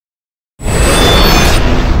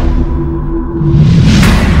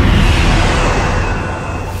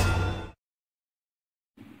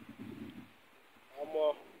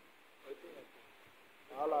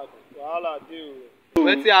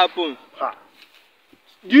What's happen?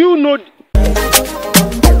 Do you know?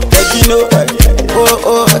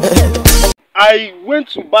 I went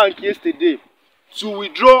to bank yesterday to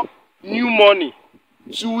withdraw new money.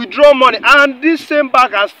 And this same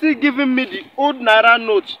bank are still giving me the old naira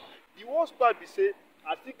note. The worst part be say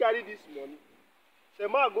I still carry this money.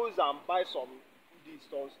 Some man goes and buy some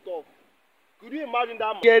stuff. Could you imagine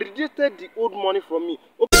that? They rejected the old money from me.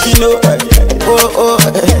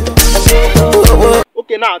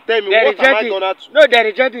 Okay, now tell me, what am I gonna do? No, they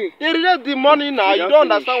reject it. They reject the money now. You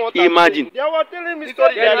don't understand what I'm saying. They were telling me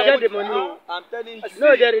story. They reject the money. I'm telling you.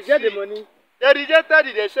 No, they reject the money. They rejected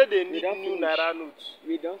it. They said they need new naira notes.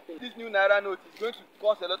 We don't think this new naira note is going to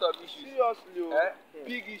cause a lot of issues. Seriously,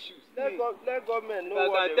 big issues. Let government know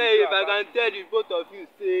what they do. If I can tell you, both of you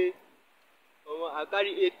say, I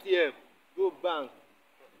carry ATM, go bank,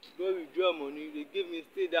 go withdraw money. They give me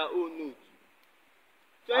still their own note.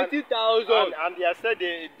 20,000. And they said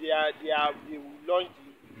they will launch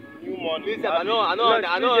the new money. Listen, I know.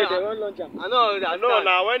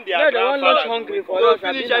 Now when they are launch hungry for us, to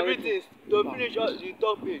finish everything, to finish the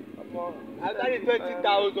topic. I carry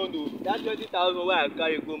 20,000 though. That 20,000 where I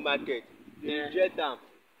carry go market, they reject them.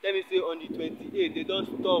 Tell me say on the 28th they don't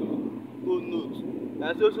stop old notes.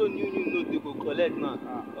 There's also new note they go collect now.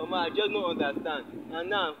 I just don't understand. And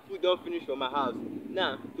now food don't finish for my house.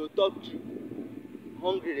 Now to talk to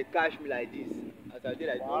hungry they catch me like this. As I did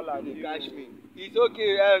like this, they catch me. It's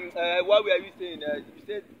okay. What were you saying? You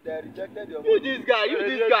said they rejected your money. You this guy. You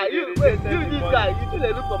too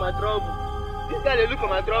they look for my trouble. This guy they look for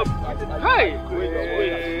my trouble. Hey!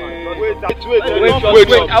 Wait.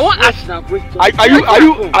 I want to ask now question. Are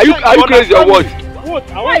you crazy or what? What?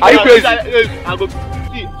 Are you crazy? I go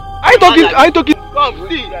see. Are you talking? Come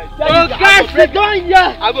see. Oh guys, sit down here.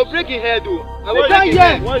 I go break your head though. I go break your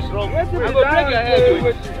head. What's wrong? I go break your head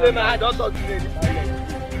though. Don't talk to me.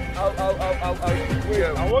 I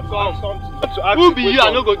want to ask something. Who be you?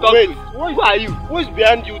 I no go talk to. Who are you? Who is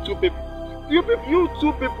behind you two people? You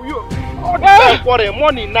two people. All the time for a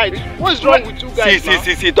morning night. What is wrong with you guys?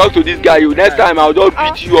 See. Talk to this guy. Next time I'll just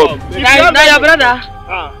beat you up. Now your brother.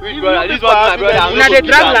 Which brother? This one my brother. Now the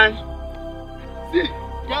traveland. See,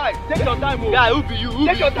 guys, take your time. Guy, who be you?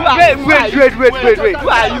 Take your time. Wait. Who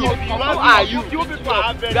are you? You people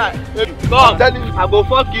are very. Come. I go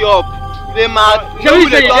fuck you up. They mad.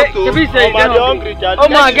 Oh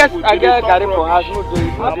my, I guess carry for house.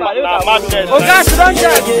 Oh guys, don't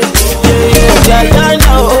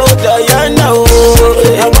Diana,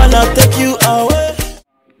 I wanna take you away.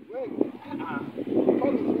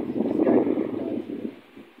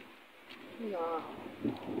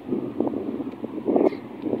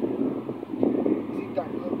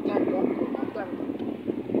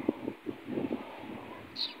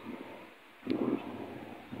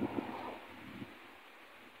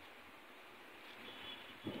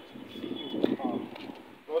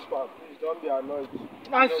 Please don't be annoyed.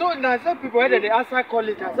 Now so people when they answer call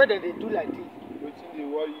it and so that they do like this. Wetin dey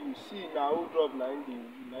worry you? See now who drop 90.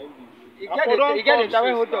 You get the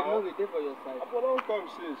time hold up, no wait for your side. I don't come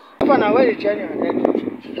since. For now where the journey and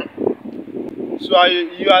So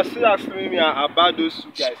you are still asking me about those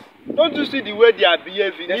two guys. Don't you see the way they are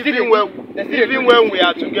behaving? Even when we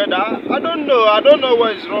are together, I don't know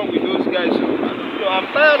what is wrong with those guys. So I don't know. I'm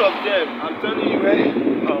tired of them. I'm telling you.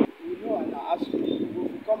 You know and I ask you, we will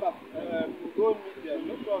come back. We'll go meet them.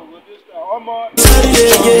 No problem. We'll just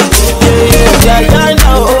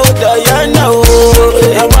Diana,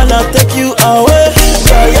 I wanna take you away.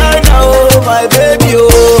 Diana, my baby,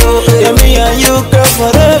 yeah, me and you girl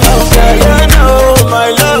forever. Diana, my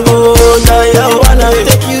love, Diana, I wanna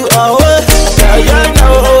take you away. Diana,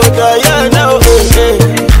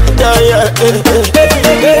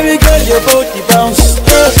 baby girl, your body bounce.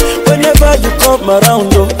 Whenever you come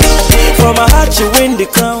around, from my heart you win the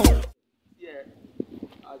crown. Yeah,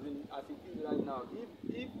 as it is right now,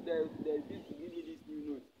 if there's this give me this new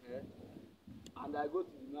note, and I go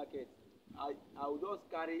to the market, I will just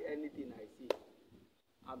carry anything I see.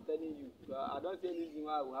 I'm telling you, I don't see any reason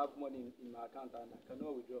why I will have money in my account and I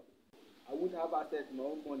cannot withdraw. I won't have access to my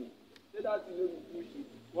own money. Say that you know you push it.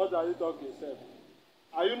 What are you talking yourself?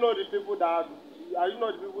 Are you not the people that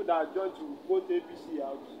joined to vote APC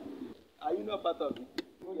out? Are you not part of it?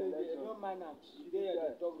 No man, you dey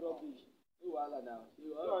here talk rubbish. No wahala now.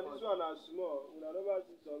 This one is small. We never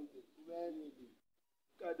see something.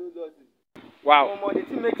 Look at those horses. Wow. Oh, the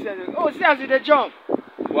thing makes sense. Oh, see as they jump.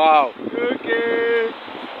 Wow. Okay.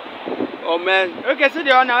 Oh man. Okay, so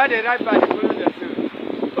the owner where they ride by the follow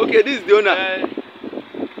themselves. Okay, this is the owner.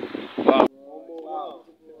 Wow.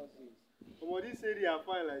 This area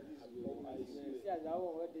fine like this.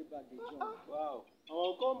 Wow. I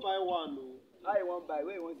will come buy one. How you want buy?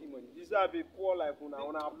 Where you want see money? This will be poor like una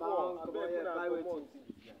poor. I beg una comot.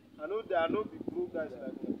 I know be broke guys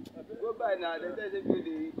like una. Go buy now. They tell you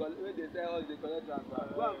when they sell us, they collect transfer.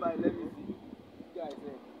 Go and buy. Let me see. You guys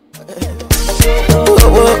say.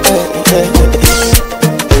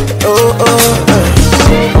 So,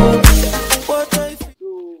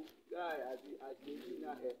 guy, as you see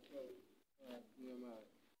now,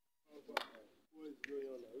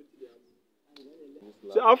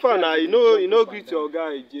 So how far now? You know greet your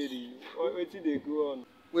guy Jerry. Wetin dey go on?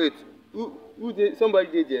 Wait, who did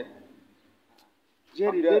somebody did there?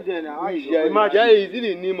 Jerry dey there now. Jerry, is it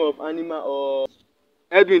the name of animal or?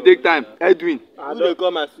 Edwin, take time. Edwin. Who dey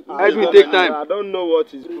come as? Edwin, take time. I don't know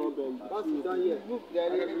what is problem. I don't take time.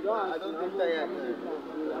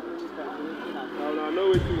 I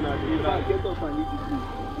know wetin una dey like. get up and eat the food.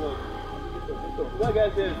 What guy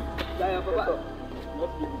says? Papa.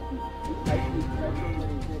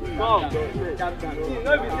 Come. See,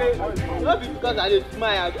 no be because I dey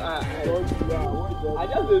smile. I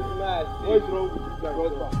just dey smile. What's wrong with this guy?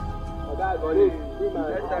 Oga,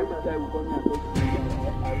 next time we come here,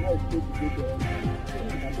 I know it's good to go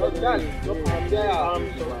there.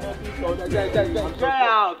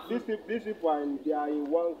 These people are in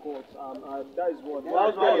one court. That is what.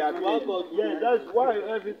 That's why they are playing. Yeah, that's why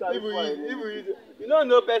every time. You don't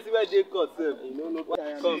know person where they court sef. You don't know. Come,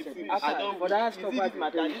 I don't. For that This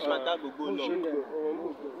matter go go long.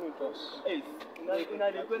 Hey,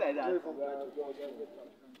 una dey go like that.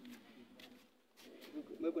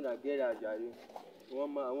 Make una get out, Jare.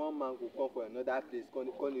 One man go come for another place, come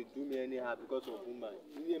dey do me anyhow because of woman.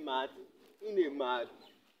 He mad.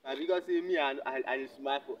 Na because say me I dey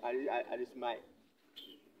smile for I dey smile.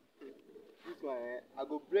 This one I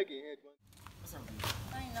go break him head.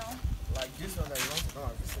 I know. Like this one that you want to come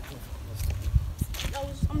and visit me.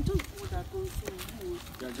 I'm just bored at home, so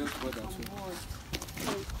You're just bored at home. bored.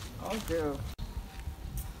 Okay.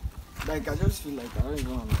 Like I just feel like I don't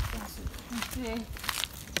even understand. Okay.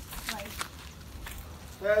 Like,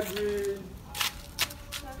 Edwin.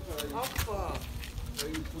 How far? Where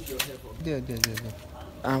you put your hair from? There.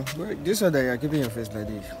 Bro, this one that you're keeping your face like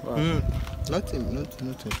this. Wow. Nothing.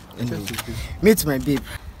 Anyway, meet my babe.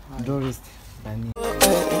 Doris. Danny.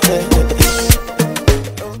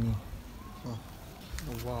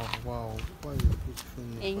 Wow. Why you beautiful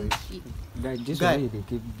name thank you. Like this Guy. one they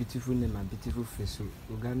keep beautiful name and beautiful face. So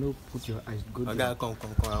you gotta put your eyes good. Oga, come.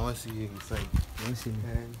 I want to see you inside. You don't see me.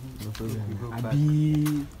 No Go problem. back.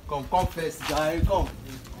 Abi. Come first, guy. Come.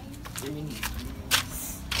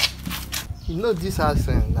 You know this house,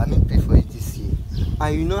 I mean pay for it this year,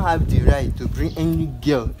 and you don't have the right to bring any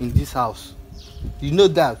girl in this house. You know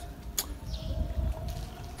that.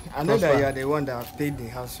 I know that Prosper. you are the one that have paid the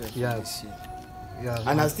house rent Yeah. for this year. Yeah.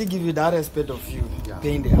 And I still give you that respect of you Yeah.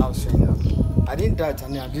 paying the house rent. I didn't doubt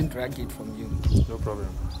and I didn't drag it from you. no problem.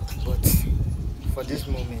 But for this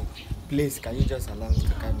moment, please, can you just allow me to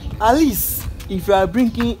carry my baby? At least, if you are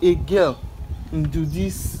bringing a girl into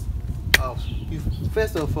this house,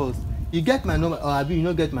 first of all, you get my number, or Abi, you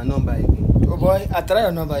don't get my number again. Oh boy, I try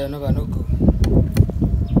your number no go.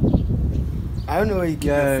 I don't know where you keep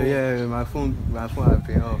your phone. Yeah, my phone has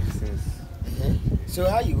been off since. So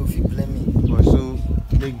how you go fit blame me? But so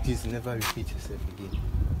make this never repeat yourself again.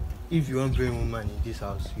 If you want bring woman in this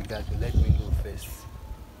house, you got to let me know first.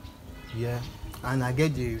 Yeah, and I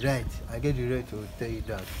get the right to tell you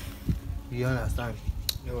that. You understand?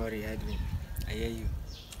 No worry, Edwin. I hear you.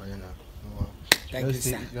 Oh, yeah, nah. Thank you,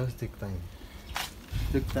 sir. Just take time.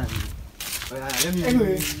 Take time. Oh, yeah, let me.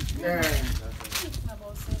 Anyway,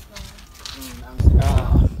 About sex now.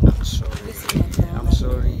 I'm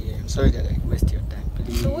sorry. I'm sorry that I waste your time.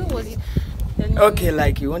 Please. So when was it? Okay,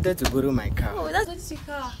 like you wanted to borrow my car. Oh, that's what you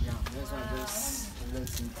car. Yeah, that's why I just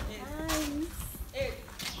Nice.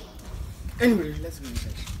 Anyway, let's go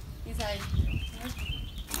inside. Inside.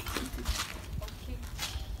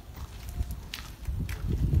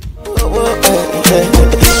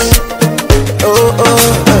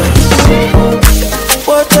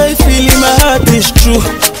 What I feel in my heart is true.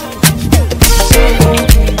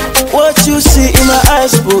 What you see in my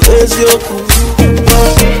eyes, boo, is your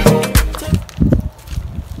cool.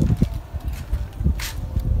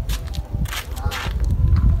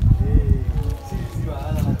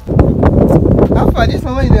 How far this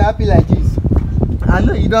moment you dey happy like this? I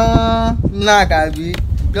know you don't knack, Abi.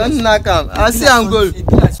 Don't knack am. I see am go. It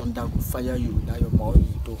be like thunder go fire you without your mouth.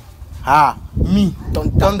 Me.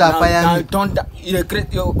 Thunder fire me. Thunder. You dey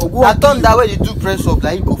create your Na thunder wey you do press up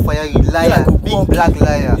like you go fire you. Liar. Big black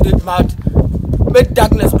liar. You dey mad. make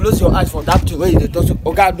darkness close your eyes for that thing where you dey talk so.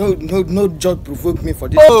 Oga, no just provoke me for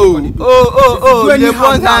this. Oh, you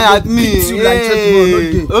want hand at me.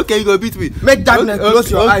 Hey. Okay, you go beat me. Make darkness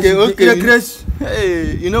close your eyes. Okay. Grace.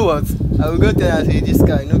 Hey, you know what? I will go tell you say this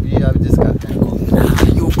guy, no be you have this guy.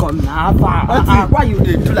 You come now. Why you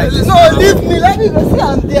dey do like this? No, leave me. Let me go see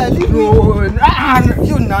I'm there. Leave me. You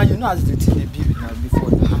know as the thing dey be now before.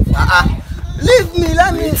 Leave me.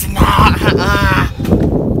 Let me.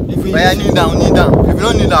 If you kneel down. If you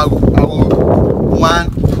don't kneel down, I will. 1,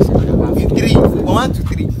 2, 3. 1, 2,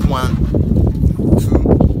 3. 1,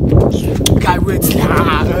 2. Guy, wait.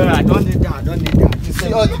 I don't need that. You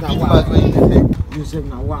see all the big parts when you take. You say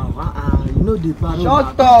now, wow. You know the barrel.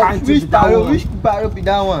 Shut up. Which barrel be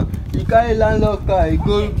that one? You carry landlord car. You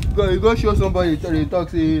go show somebody. They talk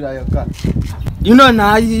say that your car. You know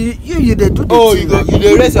now, you dey do the thing. Oh, you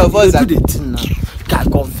dey raise your voice. You do the thing now. Guy,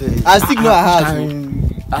 confess. I still know a house.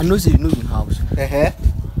 I know say you know the house.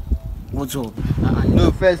 What's up?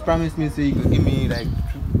 No, first promise me say you go give me like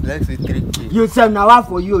let's say 3K. You say now what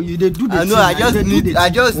for you? You dey do the thing. I know. I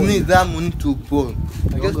just need that money to pour.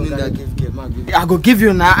 I just need that. I go give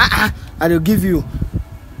you now. I will give you.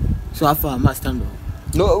 So how far am I stand up?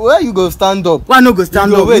 No, where you go stand up? Why no go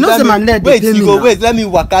stand up? You know say my leg dey pain me now. Wait, let me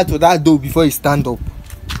walk out to that door before you stand up.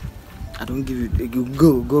 I don't give you.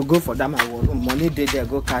 Go for that my work. Money dey there.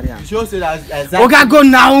 Go carry am. Sure say that. Okay, go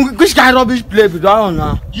now. Which kind of rubbish play be that one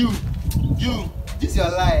now? You. This your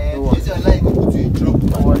lie. This your lie go put you in trouble.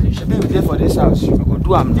 Shebi we dey for this house. We go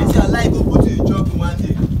do am now. This your lie go put you in trouble one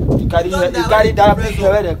day. You carry that picture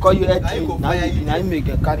where they call you head twin. Now you make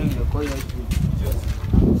a carry you call you head twin.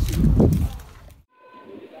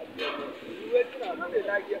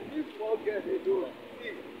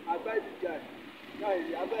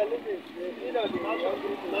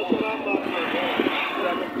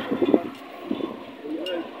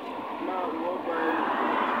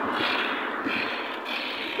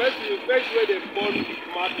 First way they born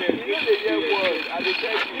market. You know they hear words and they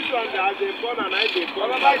tell you this one that they born and I they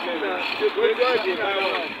born market. They go to the buy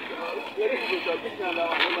one.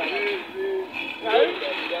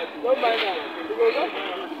 Don't mind that.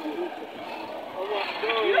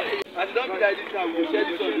 As don't be like this now, we share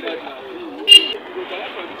this one with that.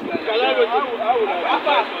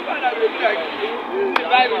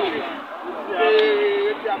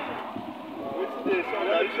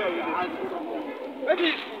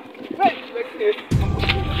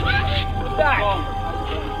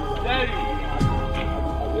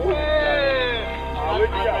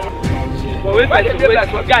 Wait, guys, don't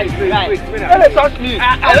touch me. I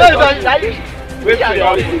don't touch you. Wait,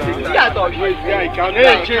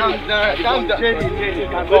 calm down.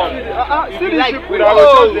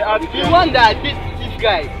 You want that this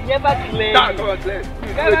guy never claimed.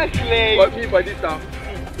 Never claimed. For me, for this time.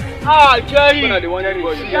 Ah, Jerry.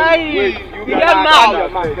 Jerry, you get mouth.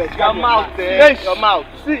 Your mouth.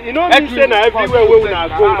 See, you know me say na everywhere where we na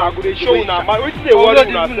go, na go dey show una mouth. Wetin dey worry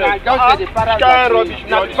una sef? Kind rubbish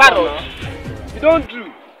na parrot. You don't do.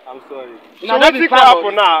 I'm sorry. So wetin go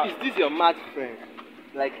happen now? Is this your mad friend?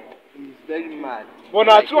 Like, he's very mad. But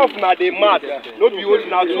na two of una dey mad. No be only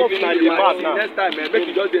na two of una dey mad now. Next time, man, make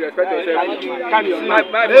you just dey respect yourself.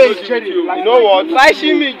 Hey, you know what? Why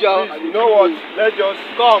she me, Joe? You know what? Let's just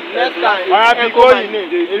come next time. I have to call your name.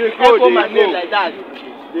 They go. My name like that.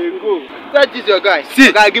 They go. Tell this your guy.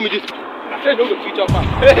 See, guy, give me this. Say no go switch up.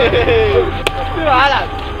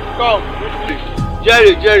 Come.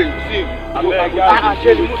 Jerry, see. You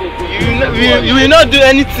will not do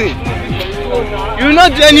anything. You will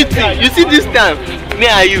not do anything. You see this time, me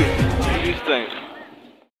and you. This time.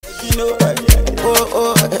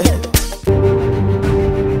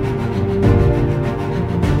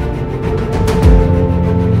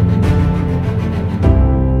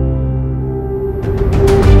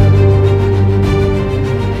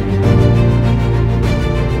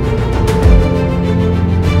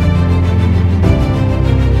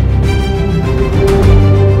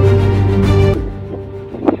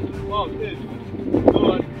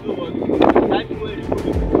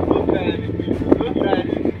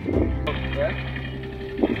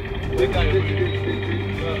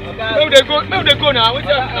 Make they go now. What's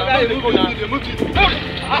up? Make they go now. Make they go now.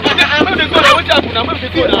 What's up? Now make they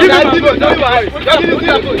go now.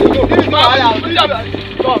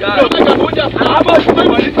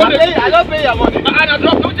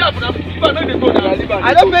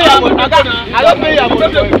 I don't pay your money. I don't pay your money. I don't pay your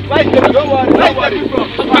money. Why is it? Don't worry. Where is it from?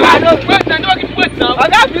 I don't wait. Wait now. I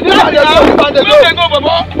got to do that. Where they go,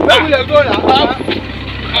 Baba? Where will they go now?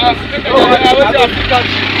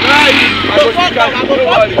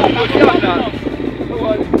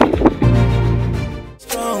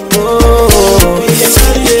 Oh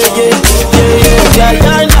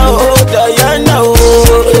Diana, oh, Diana,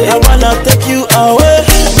 oh, I wanna take you away.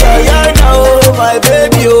 Diana, oh, my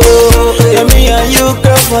baby, oh, yeah, me and you,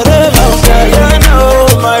 girl, forever. Diana,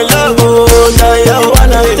 oh, my love, oh, Diana, I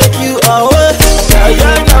wanna take you away.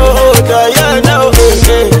 Diana, oh, Diana, oh,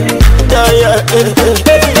 Diana,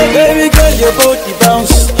 baby girl, your body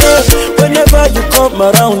bounce, whenever you come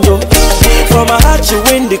around, oh, from my heart you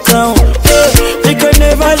win the crown, we can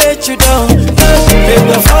never let you down. Make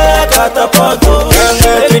the fire catapult, oh,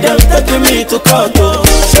 baby, them taking me to court, oh.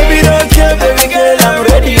 Baby, don't care, baby girl, I'm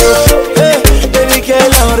ready, oh. Baby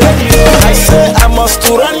girl, I'm ready, oh. I say I must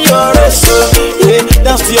to run your race, oh. Yeah,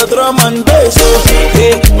 dance to your drum and bass, oh.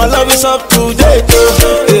 Yeah, my love is up to date,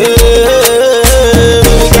 oh. Yeah,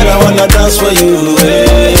 baby girl, I wanna dance for you,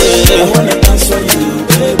 I wanna dance for you,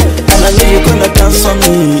 baby. And I know you're gonna dance for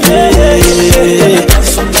me, yeah.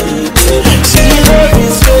 Dance for me, baby. See, love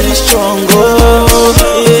is very strong, oh,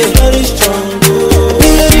 yeah, very strong, oh. Me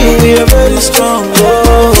and you, we are very strong, oh,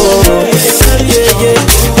 yeah.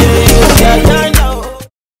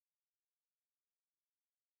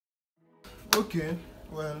 Okay,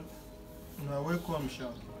 well, now welcome, Sha.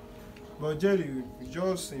 But Jerry, we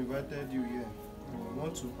just invited you here. We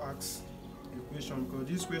want to ask a question because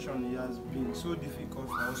this question has been so difficult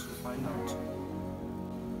for us to find out.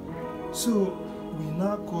 So we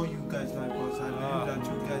now call you guys now because I believe that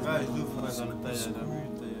you guys do for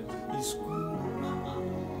it's school.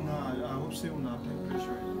 Now I hope say we not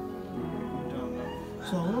temperature. Go down now.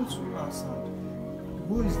 So I want to ask her,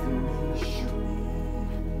 what is the main issue?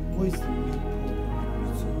 What is the main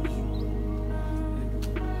problem with you?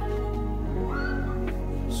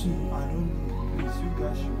 So I don't know. Please, you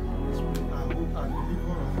guys should explain. I hope I believe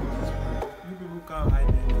all of you explain. You people can't hide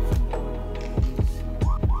anything. Please,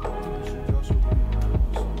 I think we should just open our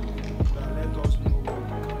eyes and let us know what we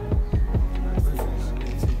can.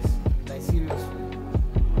 Like seriously,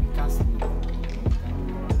 we can't see it.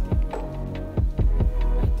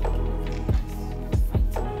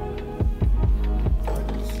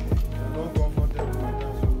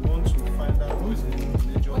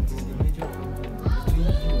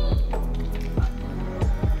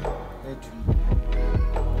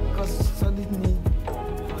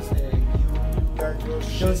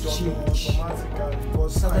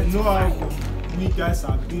 I know how we guys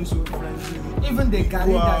have been so friendly. Even the guy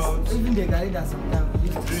that sometimes we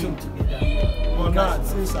used to swim together. But now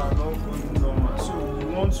things are not going normal, so we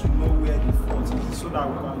want to know where the fault is so that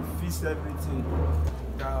we can fix everything.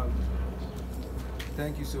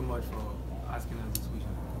 Thank you so much for asking us this question.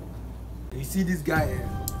 You see this guy,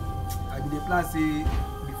 I be the plan say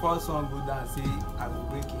before sun go down, say I will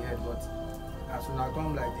break his head, but as soon as I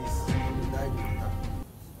come like this, I will die the water.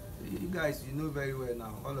 You guys, you know very well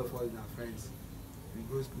now, all of us are friends. We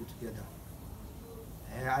go school together.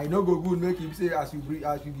 I no go good make him say as you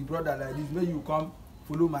be brother like this, make you come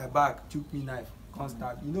follow my back, chook me knife, come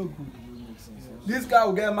start. You know good. This guy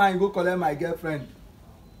will get mine, go collect my girlfriend.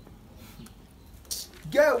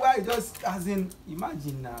 Girl, why just as in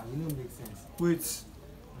imagine now, you know make sense. Wait,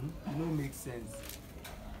 You know make sense.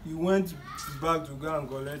 you went back to go and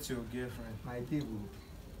collect your girlfriend? My babe,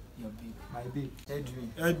 your babe, my babe,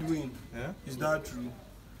 Edwin, yeah? is that true?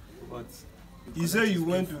 But He said you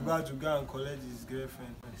went to back to go and collect his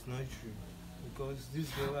girlfriend. It's not true. Because this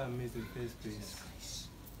girl I met in the first place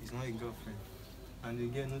is not a girlfriend. And the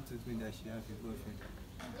girl not told me that she has a boyfriend.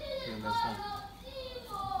 You understand?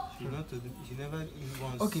 She never even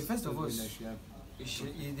once Okay, first of all, told me that she have.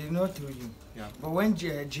 he did not tell you. Yeah. But when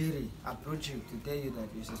Jerry approached you to tell you that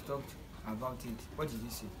you should talk about it, what did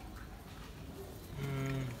you say?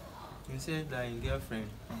 He said that in girlfriend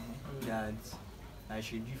that I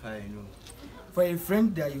should give her a no. For a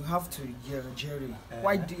friend that you have to Jerry,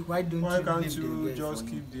 why don't Why you can't leave you the girl just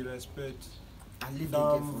for keep the respect and leave the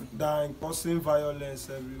girl for him? than causing violence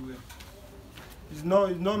everywhere? It's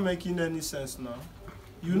not making any sense now.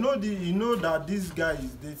 You know that this guy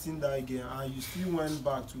is dating that girl and you still went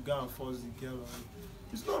back to go and force the girl on him.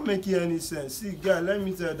 It's not making any sense. See, guy, let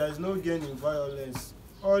me tell you, there is no gain in violence.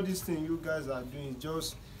 All these things you guys are doing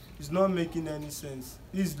it's not making any sense.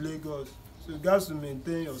 This is Lagos, so you guys to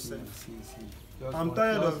maintain yourself. I'm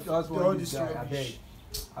tired of all this rubbish.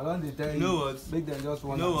 I don't tell You know what? Make them just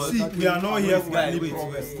want. You know what? See, we are not here for any wait,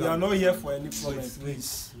 problem. wait, We are not here for any problem,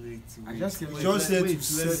 please. I just came We just here to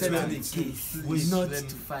settle settle the it. case, Please. not let me-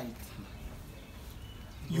 to fight.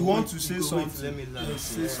 You want to say Wait, something? let me learn. Yes,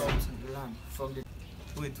 say something. Learn from the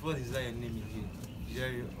Wait, what is that your name again?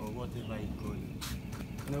 Jerry or whatever you call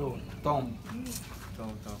it. No, Tom.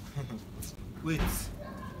 Tom. Wait.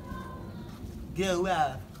 Girl, where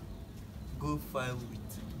I go fight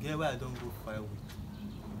with Get why I don't go far with.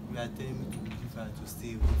 You are telling me to leave her to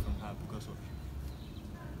stay away from her because of you.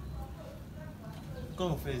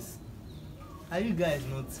 Confess. Are you guys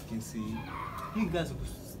not thinking? You guys are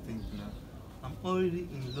supposed to think now. I'm already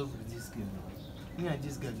in love with this girl now. Me and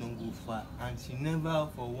this girl don't go far, and she never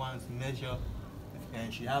for once measure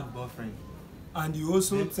and she have boyfriend. And you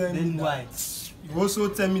also tell me that you also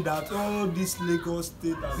tell me that all this Lagos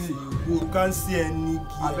state as a whole can't see any girl.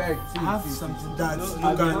 I have something that you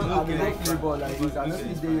I can. don't play ball like this. I don't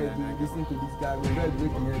sit there and listen to this guy. We're very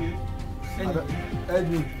breaking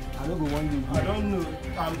Edwin, I don't go one day. I don't know.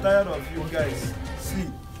 I'm tired of you guys. See,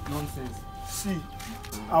 Nonsense. see.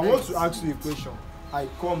 I want to ask you a question. I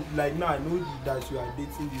come like now. I know that you are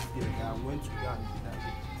dating this girl. I went to go and do that.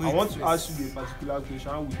 I want to ask you a particular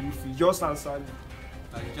question. How will you feel? Just answer me.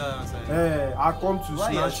 I come to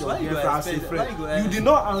snatch your girlfriend as a friend. You did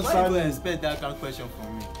not answer me. Why do you expect that kind of question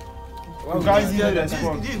from me? You guys didn't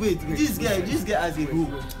respond. This guy as a who?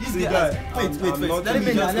 This guy has wait. Let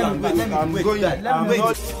me wait.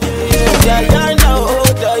 Diana, oh,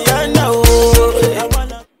 Diana, oh.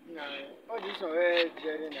 All this already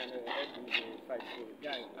Jerry and fight.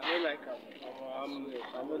 Guys, I don't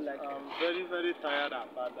like him. I'm very, very tired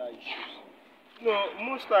about that issues. No,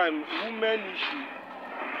 most time women issue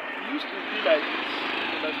used to be like this.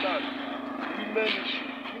 Understand? Women issue.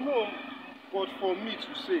 You know, but for me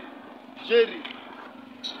to say, Jerry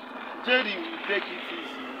will take it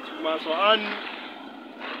easy to Maso and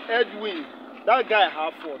Edwin, that guy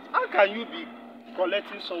have fault. How can you be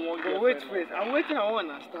collecting someone? But wait, I'm waiting. I want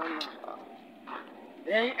to understand now.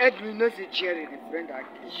 Then Edwin knows a Jerry, the friend that.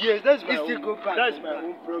 Yes, that's my own. That's my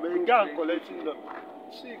own problem. The guy collecting the.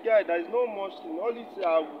 See, guy, there is no much thing. All this,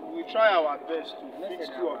 we try our best to fix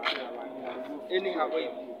two of them. Anyhow,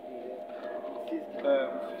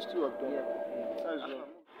 fix two of them. That's all.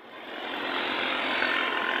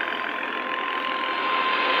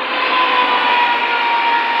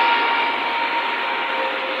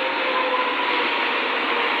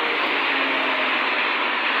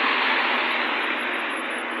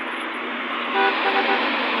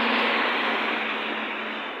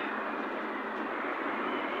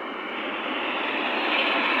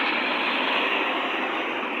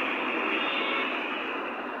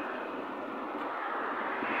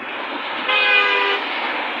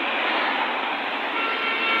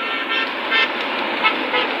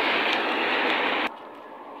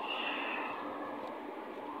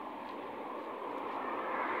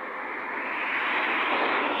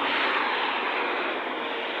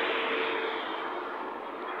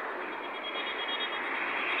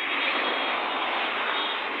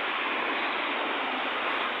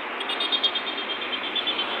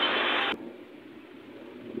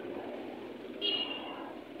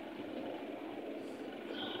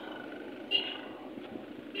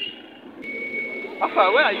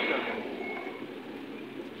 Alpha, where are you now?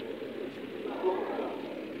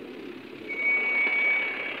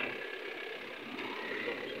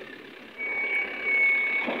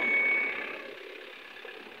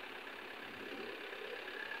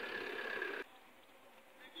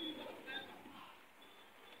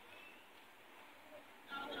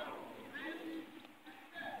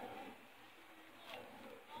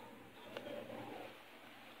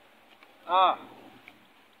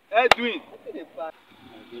 Edwin.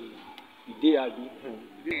 Today, Abi.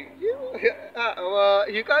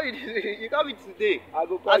 You can't be today. I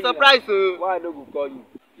go call I'm surprised. Why I no go call you?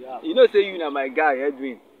 Yeah. You know, say you na my guy,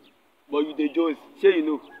 Edwin. But you the Jones. Say you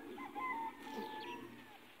know.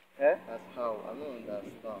 Eh? That's how. I don't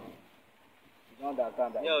understand. You don't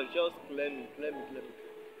understand that? Yeah, just clear me.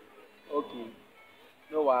 Okay.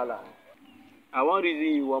 No wahala. I wan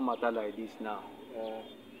reason you one matter like this now.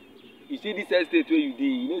 You see this estate where you dey,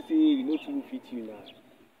 you know say you no too fit you now.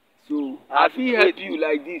 So I fit help you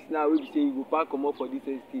like this now wey be say you go pack comot for this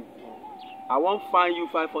estate. I wan find you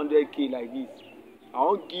 500k like this. I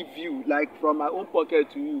wan give you like from my own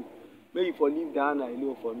pocket to you. Make you for leave Diana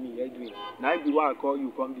alone for me, Edwin. Na be why I call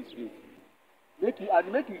you come this place. Make you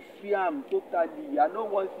free am totally. I no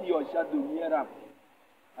wan see your shadow near am.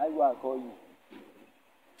 Na be why I call you.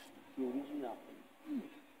 The original.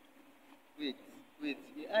 Wait,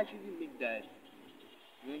 you actually make that.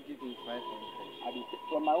 You don't give me 500. I dey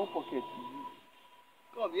from my own pocket to you.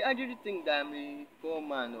 Come, you actually think that I'm a poor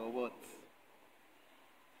man or what?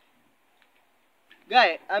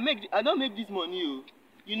 Guy, I don't make this money,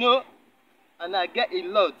 you know, and I get a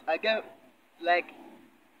lot. I get like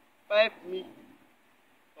 5 mil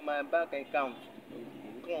on my bank account.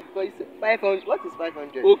 Come, 500. What is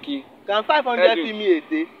 500? Okay. Can 500 pay me a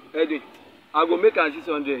day? Edwin, I go make am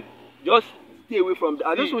 600. Just stay away from that.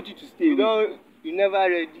 I just want you to stay away. You never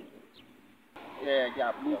ready.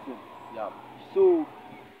 Yeah, listen. Yeah. So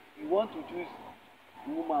you want to choose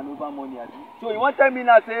woman over money, abi? So you wan tell me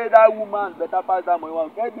now say that woman better pass that money?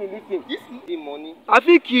 Get me listen. This is the money. I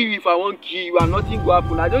fit kill you if I wan kill you and nothing go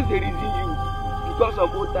happen. I just dey reason you because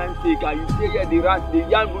of old time sake and you stay here dey rant dey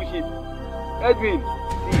yarn bullshit. Edwin,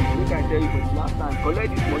 see make I tell you for the last time, collect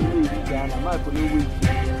this money wey you reach Ghana, my for no waste you.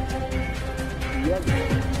 You hear me?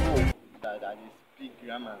 Oh, that is big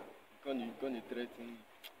grammar. You gonna threaten me.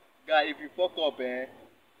 Guy, if you fuck up,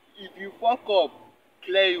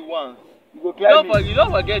 clear you once. You go clear me. You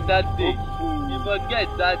don't forget that day. You forget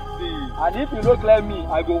that day. And if you no clear me,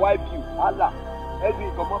 I go wipe you. Allah,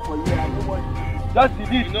 Edwin comot for here. I no want you. Just be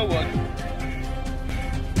this. You know what?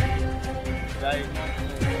 Guy,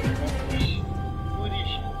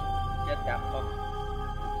 foolish. Get that fuck.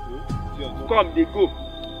 Come, they go.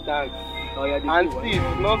 Thanks. Oh, yeah, and please,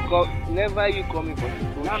 never you coming for this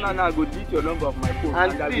bullshit. No, I go delete your number of my phone.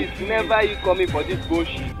 And please, never you coming for this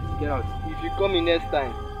bullshit. Get out. If you come in next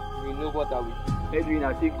time, you know what I will do. Edwin,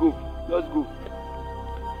 I say go. Just go.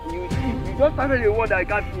 You see, you just started the one that I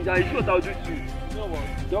can't finish, and you sure I'll do it to you. You know what?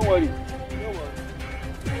 Don't worry. You know what?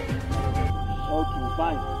 Okay,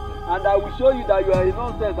 fine. And I will show you that you are a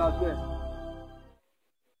nonsense as well.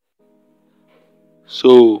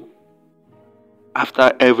 So,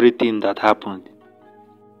 after everything that happened,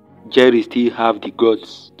 Jerry still have the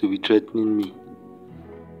guts to be threatening me.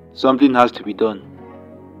 Something has to be done.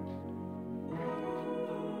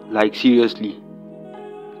 Like seriously.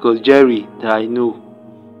 Because Jerry, that I know,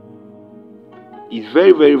 is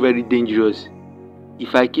very, very, very dangerous.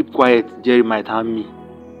 If I keep quiet, Jerry might harm me.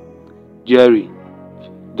 Jerry,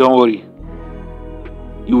 don't worry.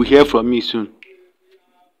 You will hear from me soon.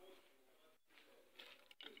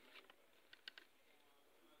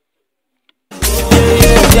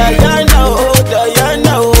 Diana,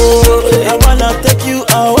 I wanna take you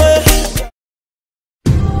away.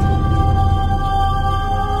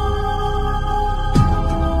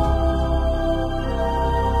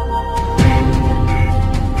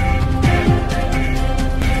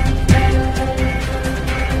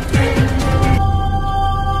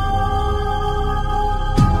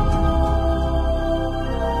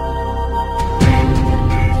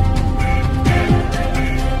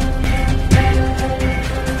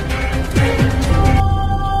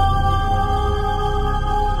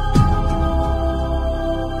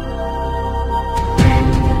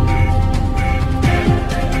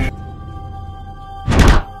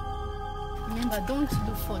 Remember, don't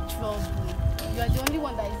look for trouble. You are the only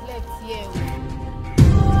one that is left here.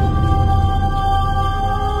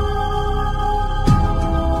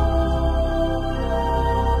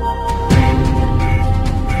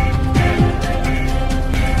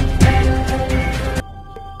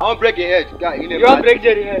 I won't break your head, guy. You won't break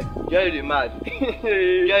Jerry head. Jerry the mad.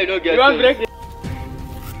 Jerry no get You won't break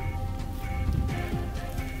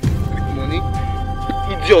money.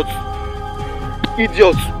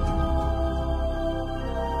 Idiot.